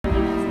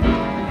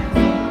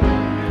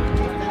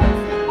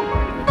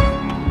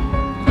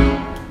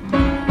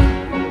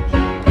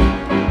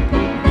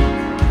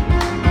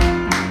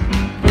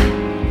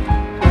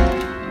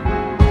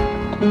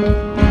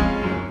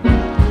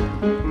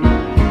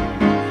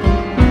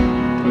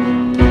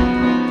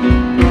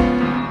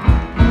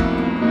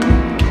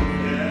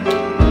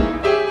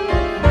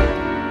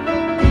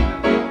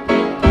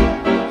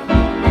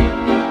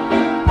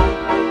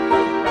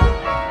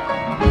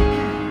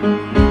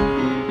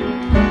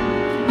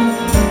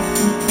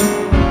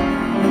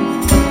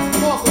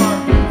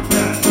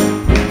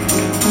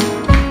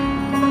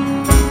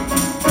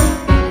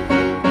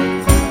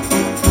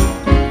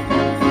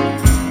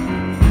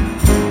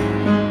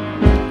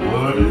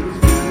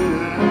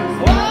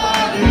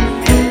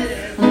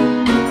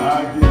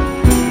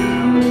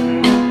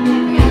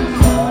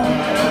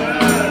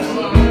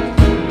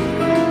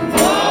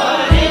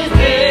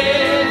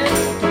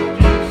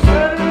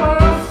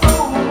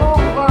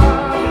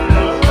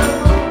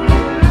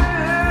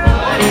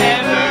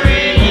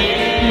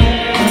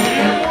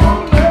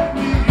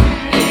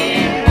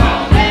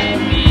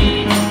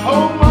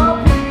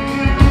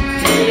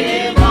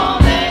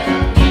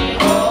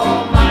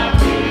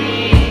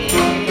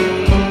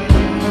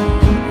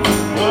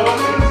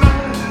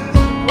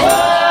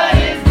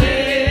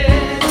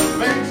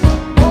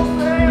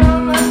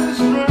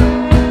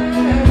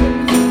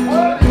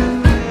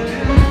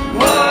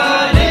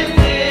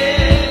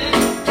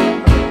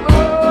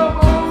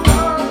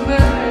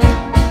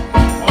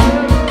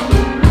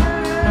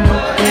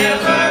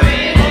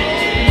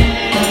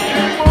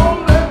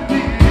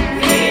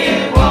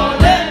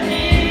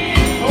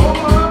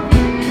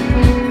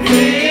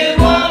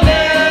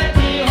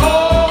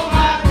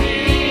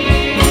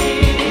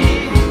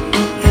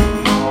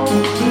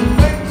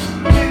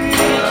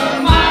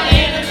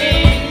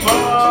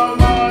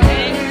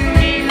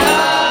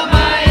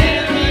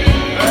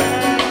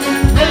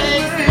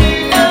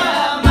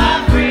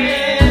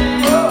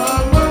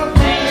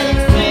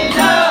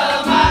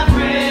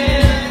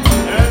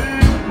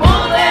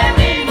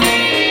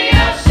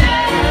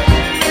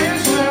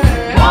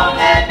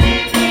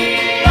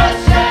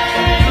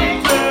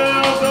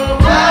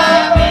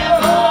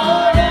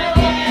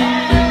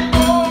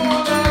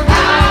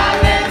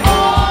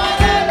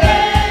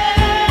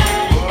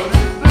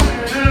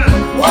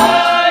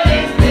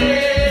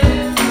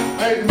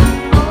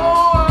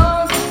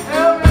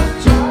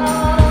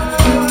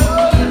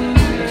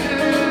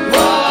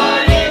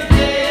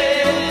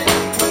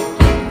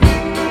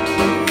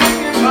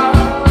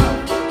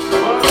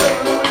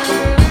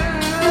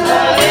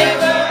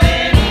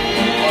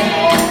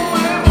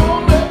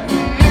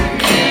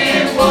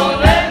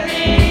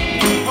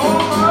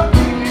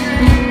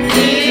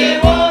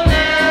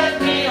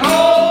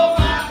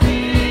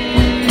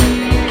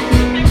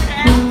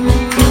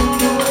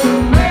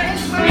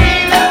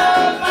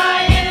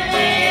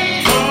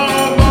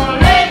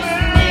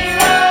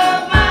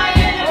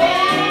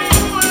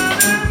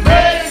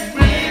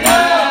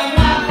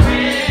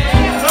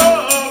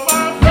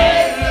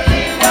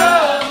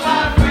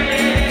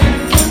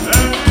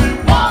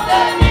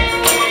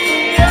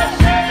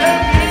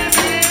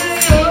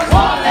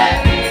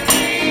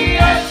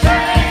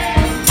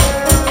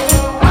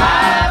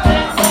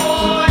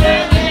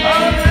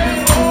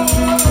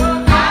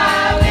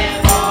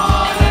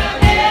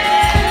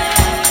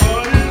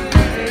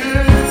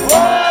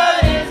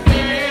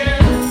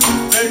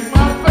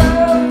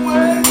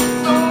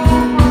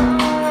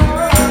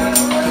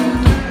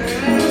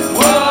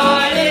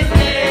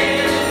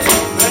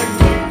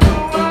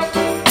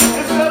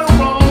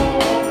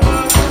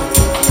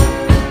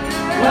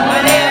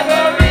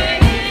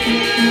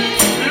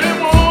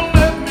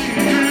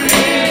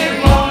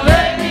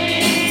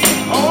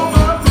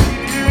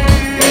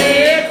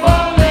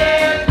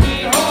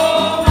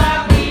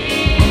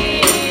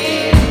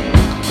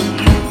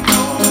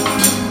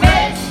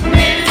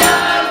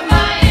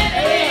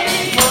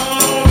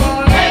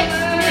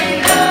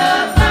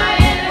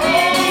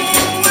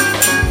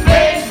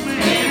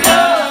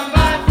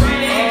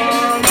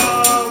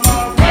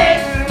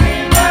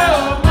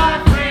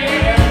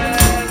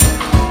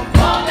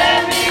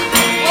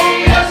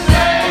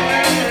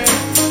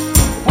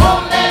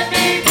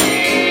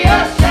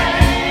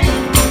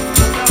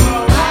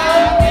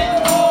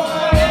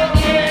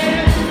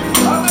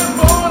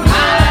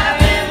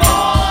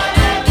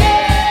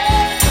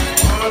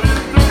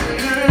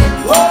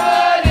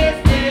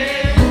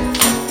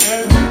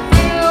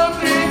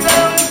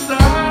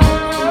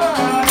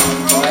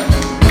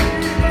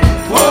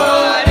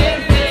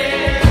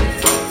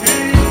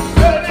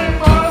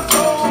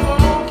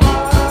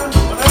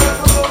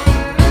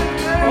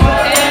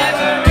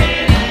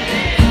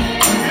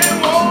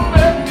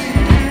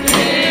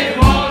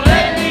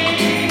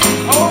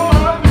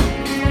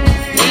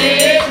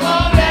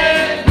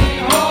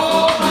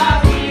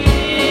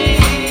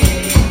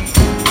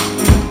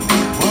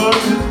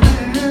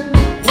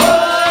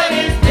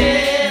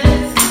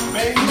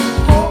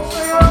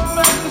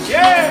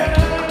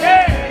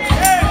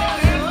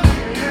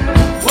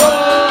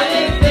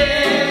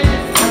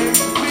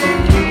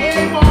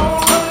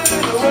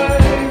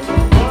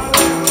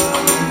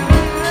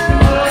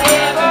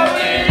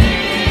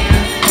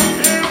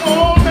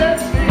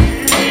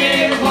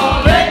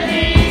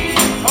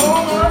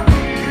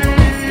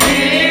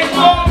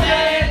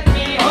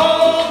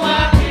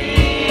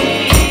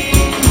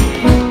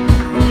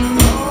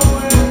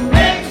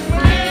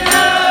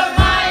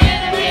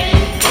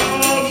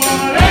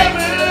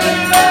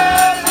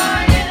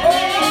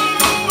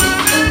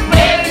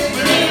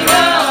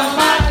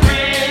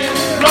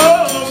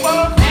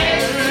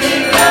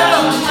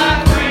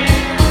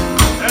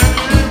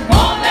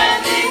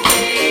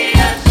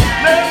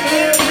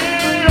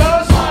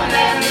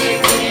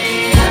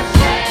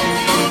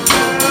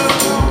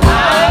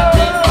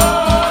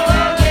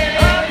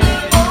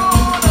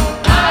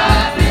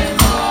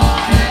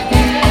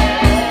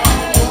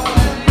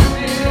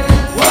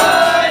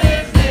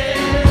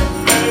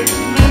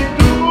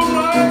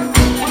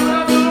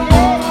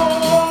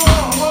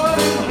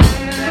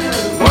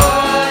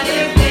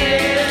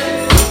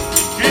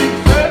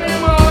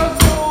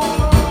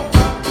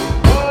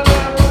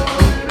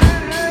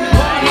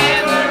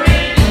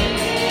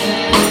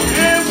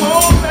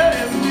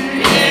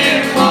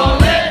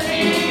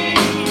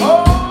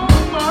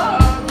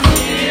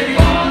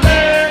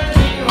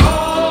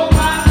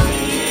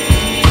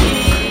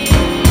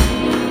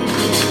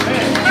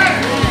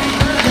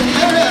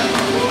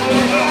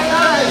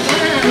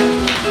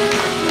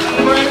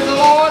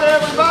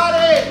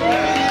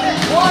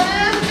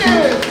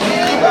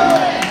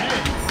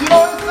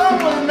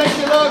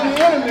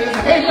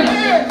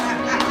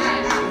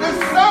Amen.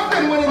 There's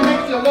something when it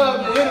makes you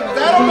love your enemies.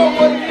 I don't know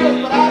what it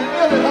is, but I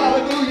feel it.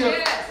 Hallelujah.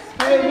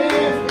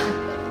 Amen.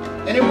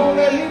 And it won't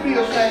let me be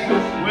ashamed.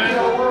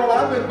 Tell the world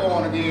I've been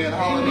born again.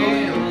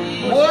 Hallelujah.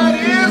 What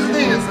is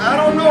this? I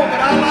don't know,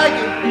 but I like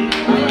it.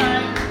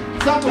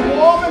 Something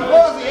warm and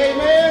fuzzy.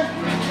 Amen.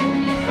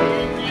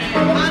 It's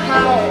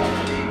power.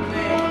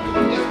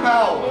 It's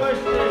power.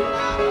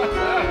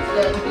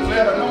 It's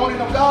that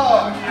anointing of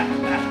God.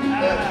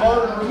 That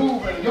burden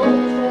removing, yoke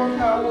destroying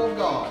power of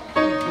God.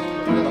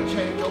 It'll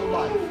change your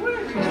life.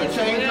 It'll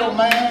change your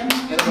mind.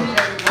 And it'll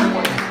change your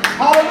way.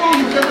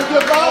 Hallelujah. Just to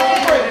give God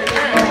the praise.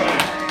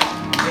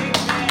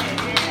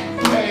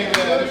 Amen.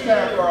 It's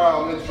time for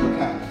our ministry of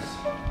kindness.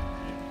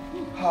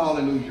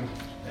 Hallelujah.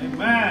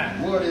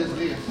 Amen. What is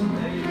this?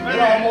 It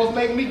almost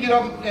make me get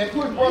up and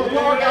put Brother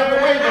Clark out the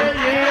way.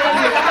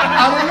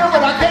 I remember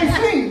it. I can't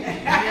see.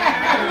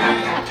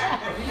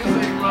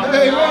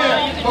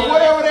 Amen. But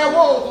whatever that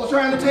was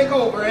trying to take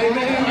over.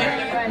 Amen.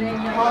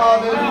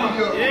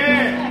 Hallelujah.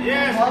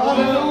 Yes.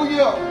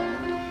 Hallelujah.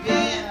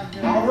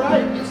 All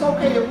right. It's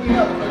okay if we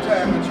have a good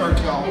time in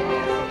church, y'all.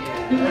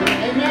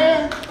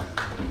 Amen.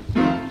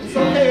 It's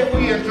okay if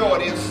we enjoy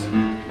this.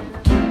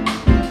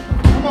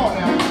 Come on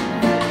now.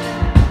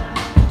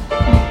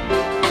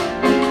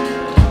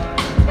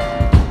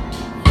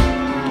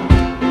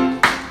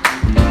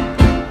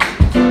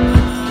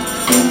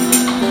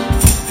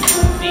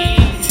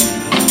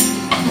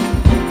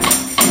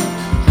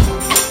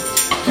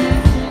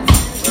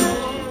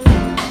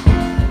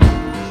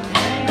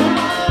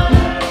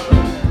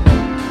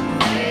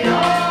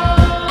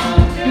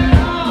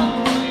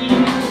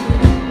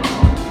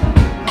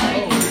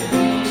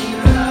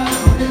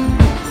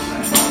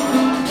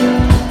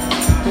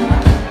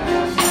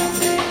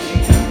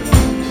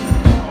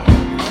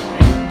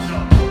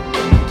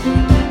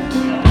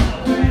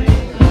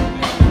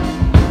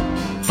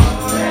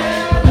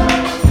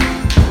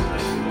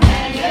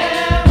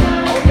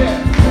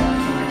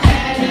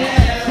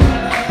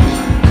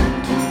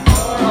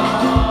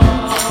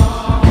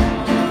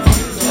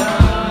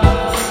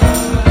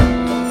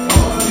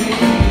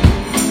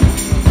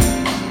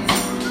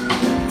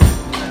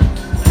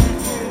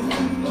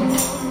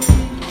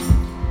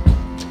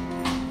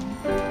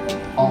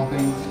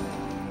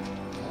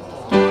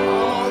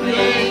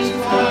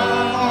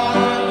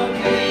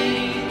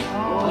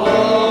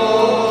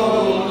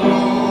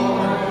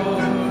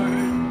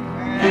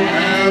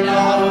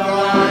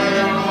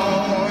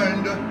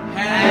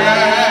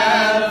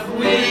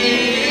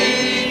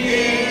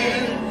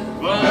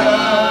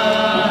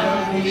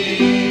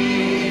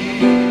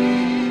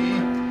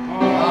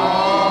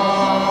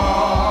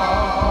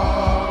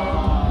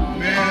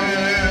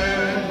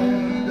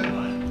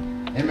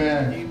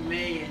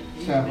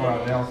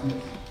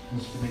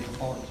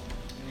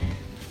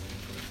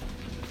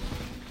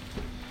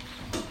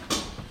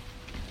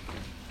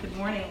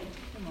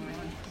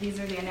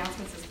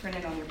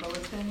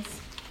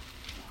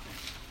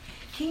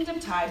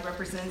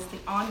 Represents the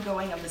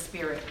ongoing of the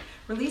Spirit,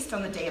 released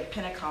on the day of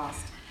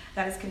Pentecost,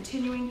 that is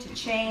continuing to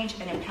change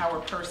and empower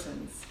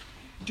persons.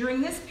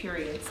 During this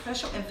period,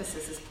 special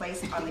emphasis is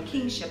placed on the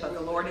kingship of the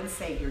Lord and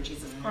Savior,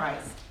 Jesus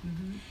Christ.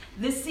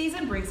 This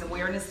season brings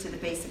awareness to the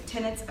basic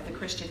tenets of the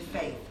Christian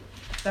faith,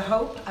 the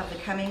hope of the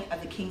coming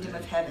of the kingdom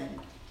of heaven.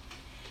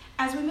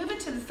 As we move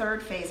into the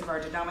third phase of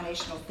our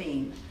denominational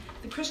theme,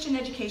 the Christian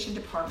Education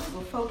Department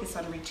will focus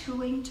on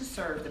retooling to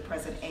serve the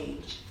present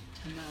age.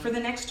 For the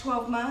next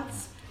 12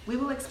 months, we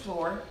will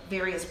explore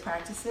various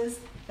practices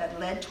that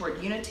led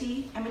toward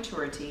unity and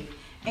maturity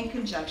in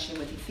conjunction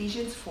with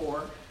Ephesians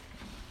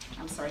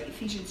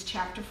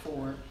chapter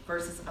 4,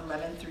 verses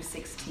 11 through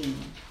 16.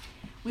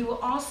 We will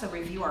also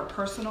review our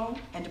personal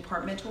and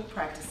departmental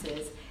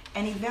practices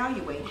and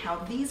evaluate how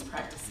these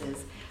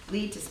practices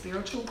lead to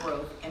spiritual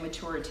growth and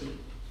maturity.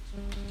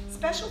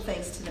 Special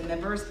thanks to the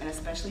members and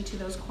especially to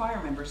those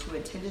choir members who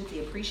attended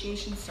the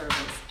appreciation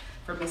service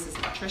for Mrs.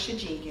 Patricia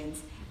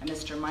Jenkins and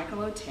Mr. Michael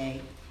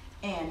Otay,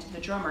 and the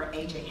drummer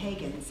A.J.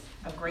 Higgins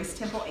of Grace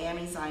Temple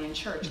AME Zion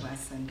Church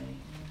last Sunday.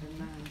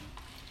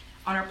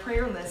 On our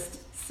prayer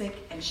list, sick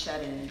and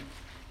shut-in,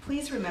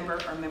 please remember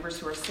our members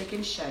who are sick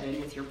and shut-in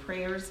with your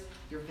prayers,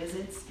 your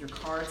visits, your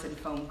cards, and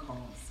phone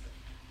calls.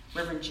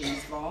 Reverend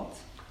James Vault,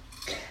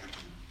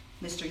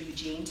 Mr.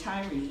 Eugene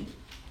Tyree,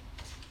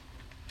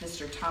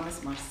 Mr.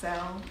 Thomas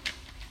Marcel,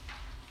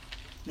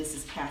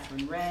 Mrs.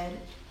 Catherine Red,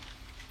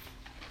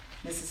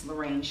 Mrs.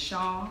 Lorraine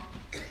Shaw,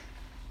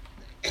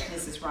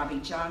 Mrs. Robbie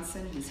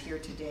Johnson, who's here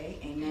today.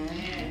 Amen.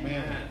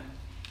 Amen.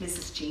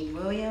 Mrs. Jean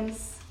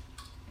Williams,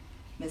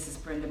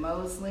 Mrs. Brenda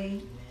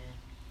Mosley,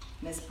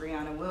 Miss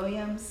Brianna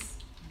Williams,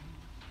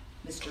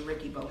 Mr.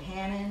 Ricky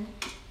Bohannon,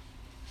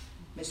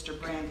 Mr.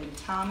 Brandon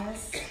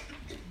Thomas,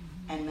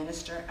 and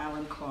Minister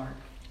Alan Clark.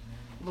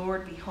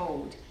 Lord,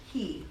 behold,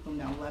 he whom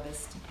thou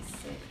lovest is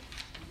sick.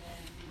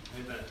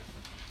 Amen.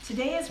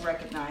 Today is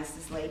recognized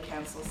as Lay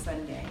Council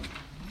Sunday.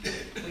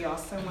 We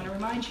also want to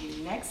remind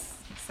you, next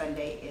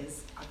Sunday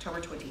is October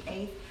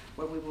 28th,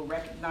 where we will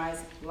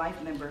recognize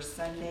Life Members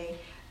Sunday,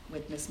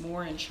 with Ms.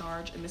 Moore in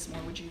charge. And Ms.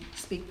 Moore, would you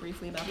speak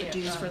briefly about the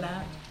dues for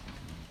that?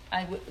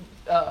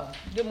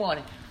 Good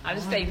morning. I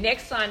just say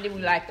next Sunday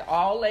we like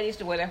all ladies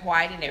to wear their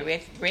white and their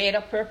red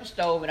or purple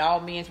stove, and all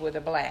men's wear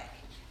their black.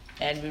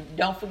 And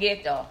don't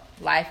forget the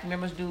life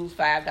members dues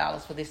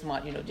 $5 for this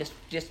month. You know, just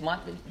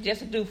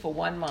a due for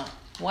 1 month,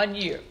 1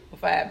 year for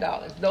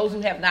 $5. Those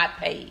who have not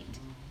paid,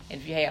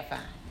 and if you have, fine.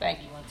 Thank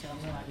you.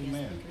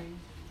 Amen.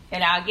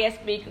 And our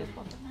guest speaker,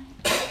 what's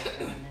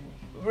her name?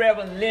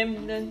 Reverend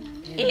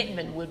Lyndon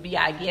Edmond would be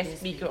our guest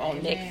speaker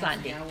on next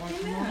Sunday.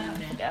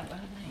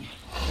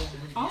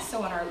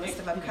 Also on our list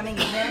of upcoming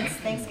events,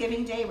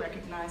 Thanksgiving Day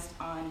recognized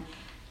on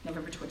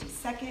November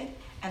 22nd,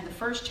 and the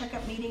first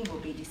checkup meeting will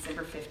be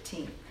December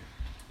 15th.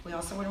 We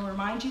also want to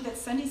remind you that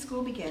Sunday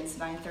school begins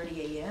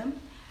 9:30 a.m.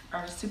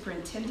 Our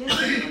superintendent,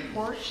 Vivian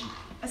Porch,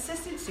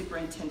 Assistant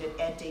Superintendent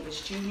Ed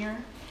Davis Jr.,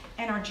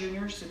 and our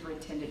junior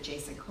superintendent,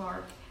 Jason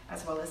Clark,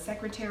 as well as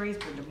secretaries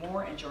Brenda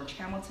Moore and George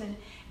Hamilton,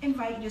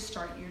 invite you to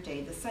start your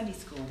day the Sunday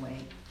school way.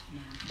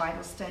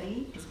 Bible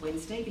study is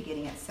Wednesday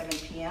beginning at 7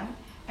 p.m.,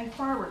 and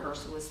choir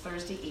rehearsal is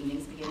Thursday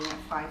evenings beginning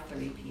at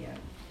 5:30 p.m.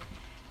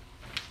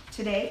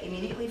 Today,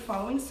 immediately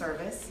following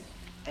service,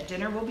 a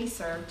dinner will be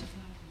served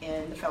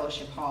in the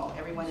fellowship hall.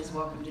 Everyone is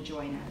welcome to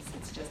join us.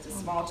 It's just a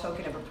small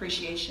token of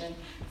appreciation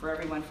for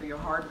everyone for your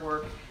hard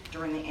work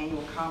during the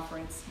annual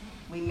conference.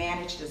 We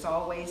managed, as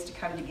always, to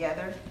come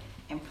together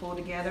and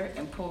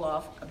pull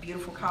off a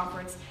beautiful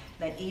conference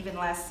that even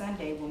last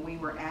Sunday when we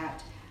were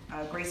at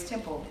Grace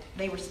Temple,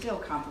 they were still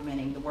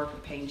complimenting the work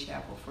of Payne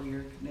Chapel for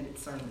your committed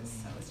service.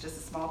 So it's just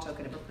a small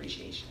token of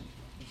appreciation.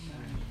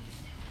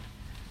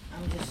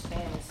 I'm just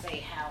standing to say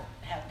how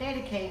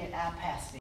dedicated our pastor